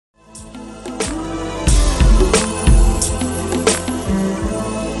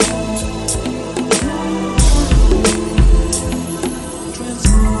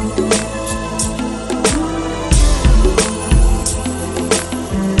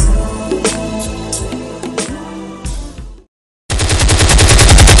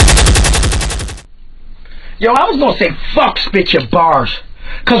Yo, I was gonna say fuck spit your bars.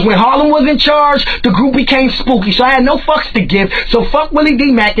 Cause when Harlem was in charge, the group became spooky, so I had no fucks to give. So fuck Willie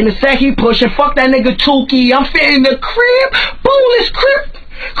D. Mac and the set he push, and fuck that nigga Tukey. I'm fitting the crib, boneless crib.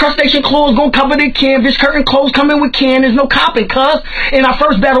 Crustacean clothes gon' cover the canvas, curtain clothes coming with cannons, no copping, cuz. In our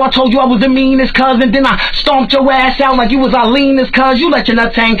first battle I told you I was the meanest, cuz, and then I stomped your ass out like you was Arlena's, cuz. You let your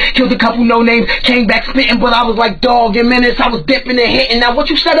nuts hang, killed a couple no names, came back spitting, but I was like dog in minutes, I was dipping and hitting. Now what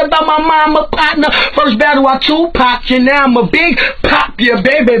you said about my mama partner, first battle I Tupac you, now I'm a big pop ya,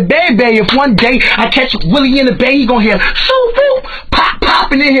 baby, baby. If one day I catch Willie in the bay, he gon' hear shoo, pop,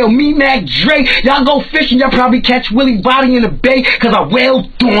 pop in the hill, me, Mac, Dre. Y'all go fishing, y'all probably catch Willie body in the bay, cause I wailed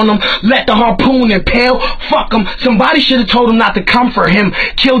on him, let the harpoon impale, fuck him. Somebody should have told him not to comfort him,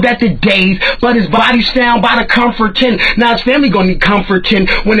 killed at the days, but his body's found by the comforting. Now his family gonna need comforting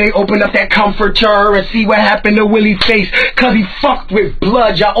when they open up that comforter and see what happened to Willie's face, cause he fucked with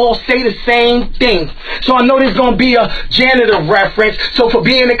blood. Y'all all say the same thing, so I know there's gonna be a janitor reference. So for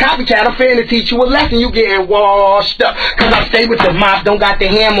being a copycat, I'm finna teach you a lesson. You getting washed up, cause I stay with the mop, don't got the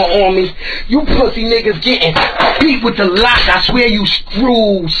hammer on me. You pussy niggas getting beat with the lock, I swear you screwed,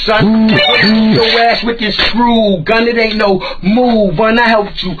 son. Your ass with your screw gun, it ain't no move. When I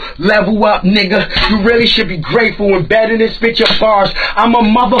helped you level up, nigga, you really should be grateful and better than spit your bars. I'm a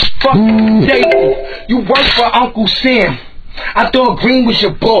motherfucking staple. You work for Uncle Sam. I thought Green was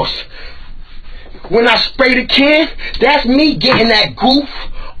your boss. When I spray the can, that's me getting that goof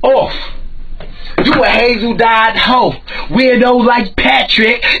off. You a hazel-dyed hoe, weirdo like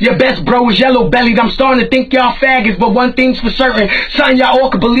Patrick. Your best bro is yellow-bellied. I'm starting to think y'all faggots, but one thing's for certain, son, y'all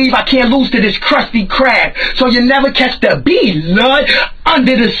all can believe I can't lose to this crusty crab. So you never catch the blood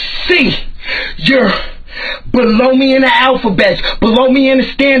under the sea. You're below me in the alphabets, below me in the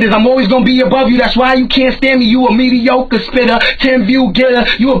standards. I'm always gonna be above you, that's why you can't stand me. You a mediocre spitter, 10 view getter.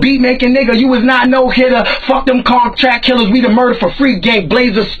 You a beat making nigga, you was not no hitter. Fuck them contract killers, we the murder for free gang.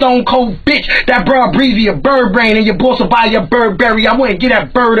 Blazer stone cold bitch, that broad breezy a bird brain, and your boss will buy your Burberry. I wouldn't get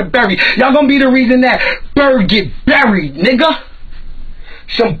that bird a berry. Y'all gonna be the reason that bird get buried, nigga.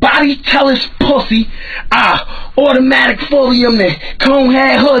 Somebody tell his pussy, automatic fully him, then cone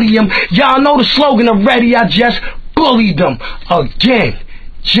head hoodie him. Y'all know the slogan already, I just bullied them again.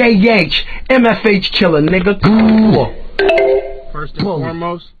 JH, MFH killer, nigga. First and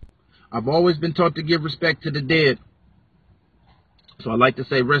foremost, I've always been taught to give respect to the dead. So I'd like to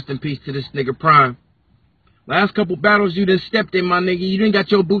say rest in peace to this nigga Prime. Last couple battles you done stepped in, my nigga. You done got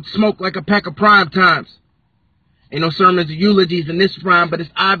your boots smoked like a pack of prime times. Ain't no sermons or eulogies in this prime, but it's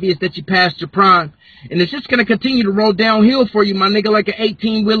obvious that you passed your prime. And it's just going to continue to roll downhill for you, my nigga, like an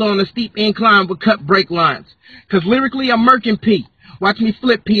 18-wheeler on a steep incline with cut brake lines. Cause lyrically, I'm murking P. Watch me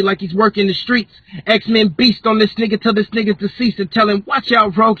flip P like he's working the streets. X-Men beast on this nigga till this nigga's deceased and tell him, watch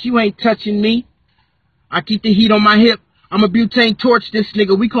out, Rogues, you ain't touching me. I keep the heat on my hip. I'm a butane torch this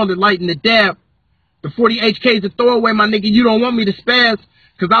nigga. We call it lighting the dab. The 40 HK's a throwaway, my nigga. You don't want me to spaz.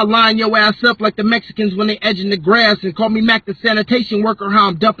 Cause I'll line your ass up like the Mexicans when they edging the grass and call me Mac the sanitation worker how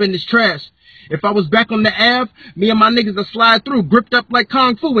I'm dumping this trash. If I was back on the Ave, me and my niggas will slide through, gripped up like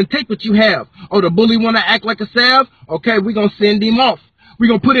Kung Fu and take what you have. Oh, the bully wanna act like a salve? Okay, we gonna send him off. We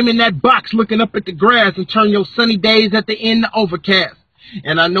gonna put him in that box looking up at the grass and turn your sunny days at the end to overcast.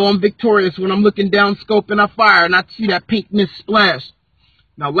 And I know I'm victorious when I'm looking down scope and I fire and I see that pink mist splash.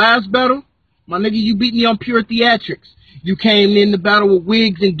 Now last battle, my nigga, you beat me on pure theatrics. You came in the battle with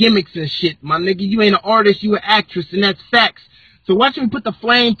wigs and gimmicks and shit. My nigga, you ain't an artist, you an actress, and that's facts. So watch me put the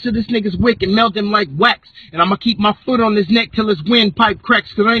flame to this nigga's wick and melt him like wax. And I'ma keep my foot on his neck till his windpipe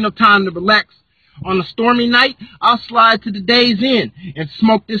cracks, cause there ain't no time to relax. On a stormy night, I'll slide to the day's end and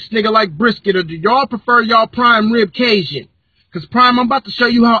smoke this nigga like brisket. Or do y'all prefer y'all prime rib Cajun? Cause Prime, I'm about to show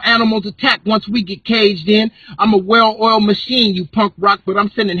you how animals attack once we get caged in. I'm a well-oiled machine, you punk rock, but I'm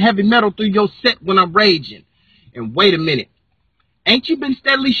sending heavy metal through your set when I'm raging. And wait a minute, ain't you been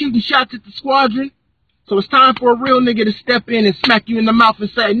steadily shooting shots at the squadron? So it's time for a real nigga to step in and smack you in the mouth and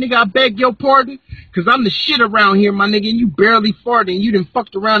say, nigga, I beg your pardon, cause I'm the shit around here, my nigga, and you barely farted, and you done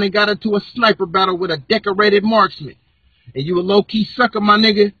fucked around and got into a sniper battle with a decorated marksman. And you a low-key sucker, my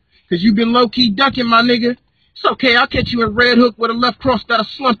nigga, cause you been low-key ducking, my nigga. It's okay, I'll catch you in Red Hook with a left cross that'll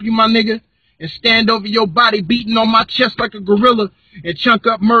slump you, my nigga, and stand over your body beating on my chest like a gorilla and chunk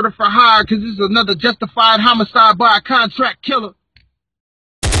up murder for hire, cause this is another justified homicide by a contract killer.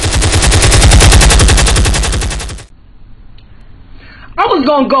 I was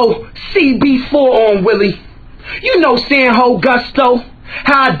gonna go CB4 on Willie. You know San Ho Gusto,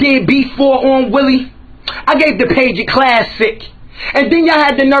 how I did B4 on Willie. I gave the page a classic. And then y'all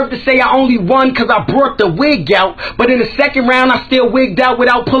had the nerve to say I only won cause I brought the wig out. But in the second round I still wigged out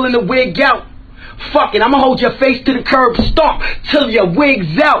without pulling the wig out. Fuck it, I'ma hold your face to the curb, stomp till your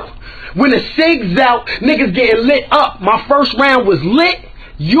wig's out. When the cig's out, niggas getting lit up. My first round was lit,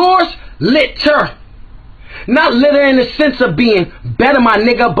 yours litter. Not litter in the sense of being better, my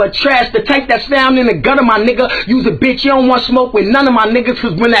nigga, but trash, the type that's found in the gutter, my nigga. Use a bitch, you don't want smoke with none of my niggas,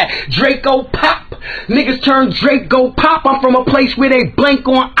 cause when that Draco pop, niggas turn Draco pop. I'm from a place where they blank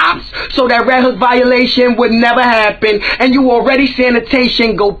on ops, so that Red Hook violation would never happen. And you already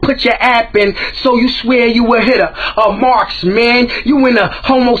sanitation, go put your app in, so you swear you a hitter. A marks, man, you in a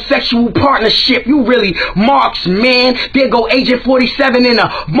homosexual partnership, you really marks, man. There go Agent 47 in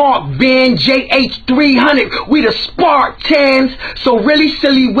a Mark Van JH 300. We the Spartans, so really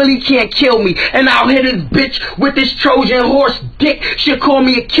silly Willie can't kill me. And I'll hit his bitch with this Trojan horse dick. She'll call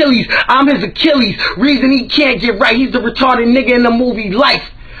me Achilles, I'm his Achilles. Reason he can't get right, he's the retarded nigga in the movie Life.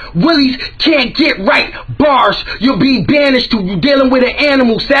 Willies can't get right. Bars, you'll be banished to. You dealing with an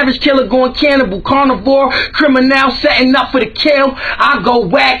animal, savage killer going cannibal, carnivore, criminal setting up for the kill. I go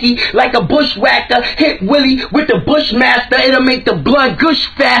wacky like a bushwhacker. Hit Willie with the Bushmaster, it'll make the blood gush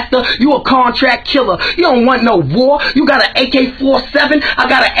faster. You a contract killer, you don't want no war. You got an AK-47, I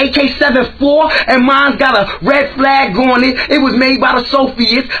got an AK-74, and mine's got a red flag on it. It was made by the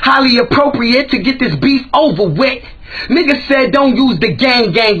Soviets, highly appropriate to get this beef over with. Niggas said don't use the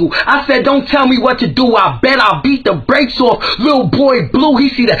gang-gangle. I said don't tell me what to do. I bet I'll beat the brakes off little boy Blue. He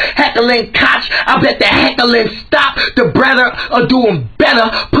see the heckling koch. I bet the heckling stop. The brother are doing better.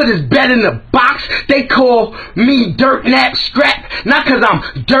 Put his bed in the box. They call me Dirt Nap Scrap. Not cause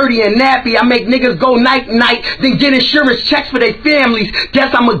I'm dirty and nappy. I make niggas go night-night, then get insurance checks for their families.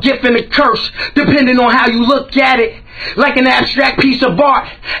 Guess I'm a gift and a curse, depending on how you look at it. Like an abstract piece of art,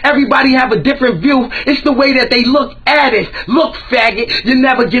 everybody have a different view. It's the way that they look at it. Look, faggot, you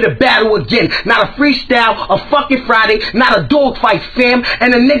never get a battle again. Not a freestyle, a fucking Friday, not a dogfight, fam.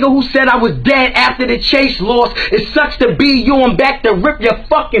 And a nigga who said I was dead after the chase lost, it sucks to be you. I'm back to rip your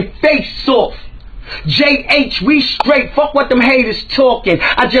fucking face off. JH, we straight, fuck what them haters talking.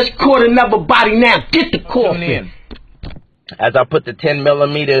 I just caught another body, now get the coffin. As I put the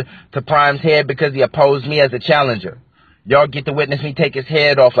 10mm to Prime's head because he opposed me as a challenger. Y'all get to witness me take his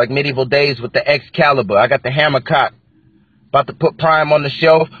head off like medieval days with the Excalibur. I got the hammer cocked. About to put Prime on the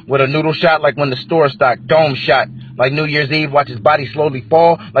shelf with a noodle shot like when the store stocked. Dome shot like New Year's Eve. Watch his body slowly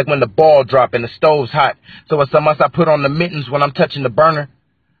fall like when the ball drop and the stove's hot. So it's a must I put on the mittens when I'm touching the burner.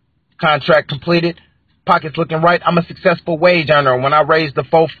 Contract completed. Pockets looking right. I'm a successful wage earner. When I raise the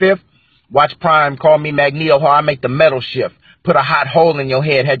 4/5, watch Prime call me Magneto how I make the metal shift. Put a hot hole in your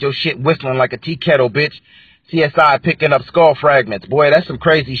head. Had your shit whistling like a tea kettle, bitch. CSI picking up skull fragments. Boy, that's some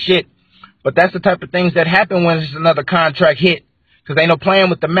crazy shit. But that's the type of things that happen when there's another contract hit. Cause ain't no playing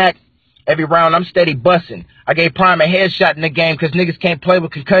with the Mac. Every round I'm steady busting. I gave Prime a headshot in the game cause niggas can't play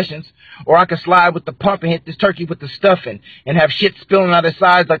with concussions. Or I can slide with the pump and hit this turkey with the stuffing. And have shit spilling out the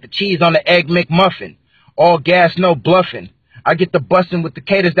sides like the cheese on the Egg McMuffin. All gas, no bluffing. I get the busting with the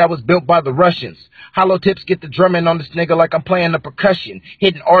cadence that was built by the Russians. Hollow tips get the drumming on this nigga like I'm playing the percussion.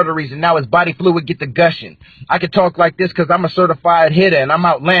 Hitting arteries and now his body fluid get the gushing. I can talk like this cause I'm a certified hitter and I'm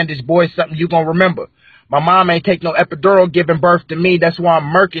outlandish, boy, something you gonna remember. My mom ain't take no epidural giving birth to me, that's why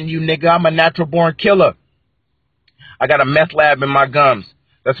I'm murking you, nigga. I'm a natural born killer. I got a meth lab in my gums.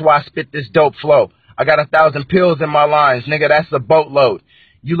 That's why I spit this dope flow. I got 1,000 pills in my lines, nigga, that's a boatload.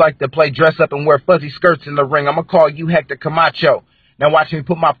 You like to play dress up and wear fuzzy skirts in the ring. I'ma call you Hector Camacho. Now watch me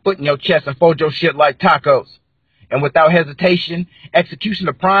put my foot in your chest and fold your shit like tacos. And without hesitation, execution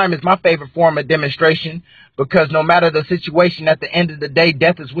of Prime is my favorite form of demonstration. Because no matter the situation, at the end of the day,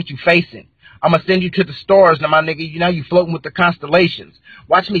 death is what you facing. I'ma send you to the stars now, my nigga. You know you floating with the constellations.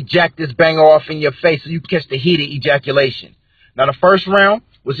 Watch me jack this banger off in your face so you catch the heat of ejaculation. Now the first round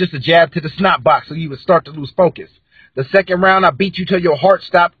was just a jab to the snot box so you would start to lose focus. The second round, I beat you till your heart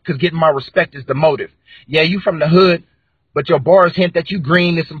stopped, cause getting my respect is the motive. Yeah, you from the hood, but your bars hint that you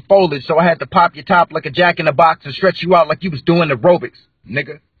green is some foliage, so I had to pop your top like a jack in the box and stretch you out like you was doing aerobics,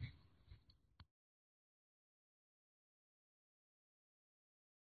 nigga.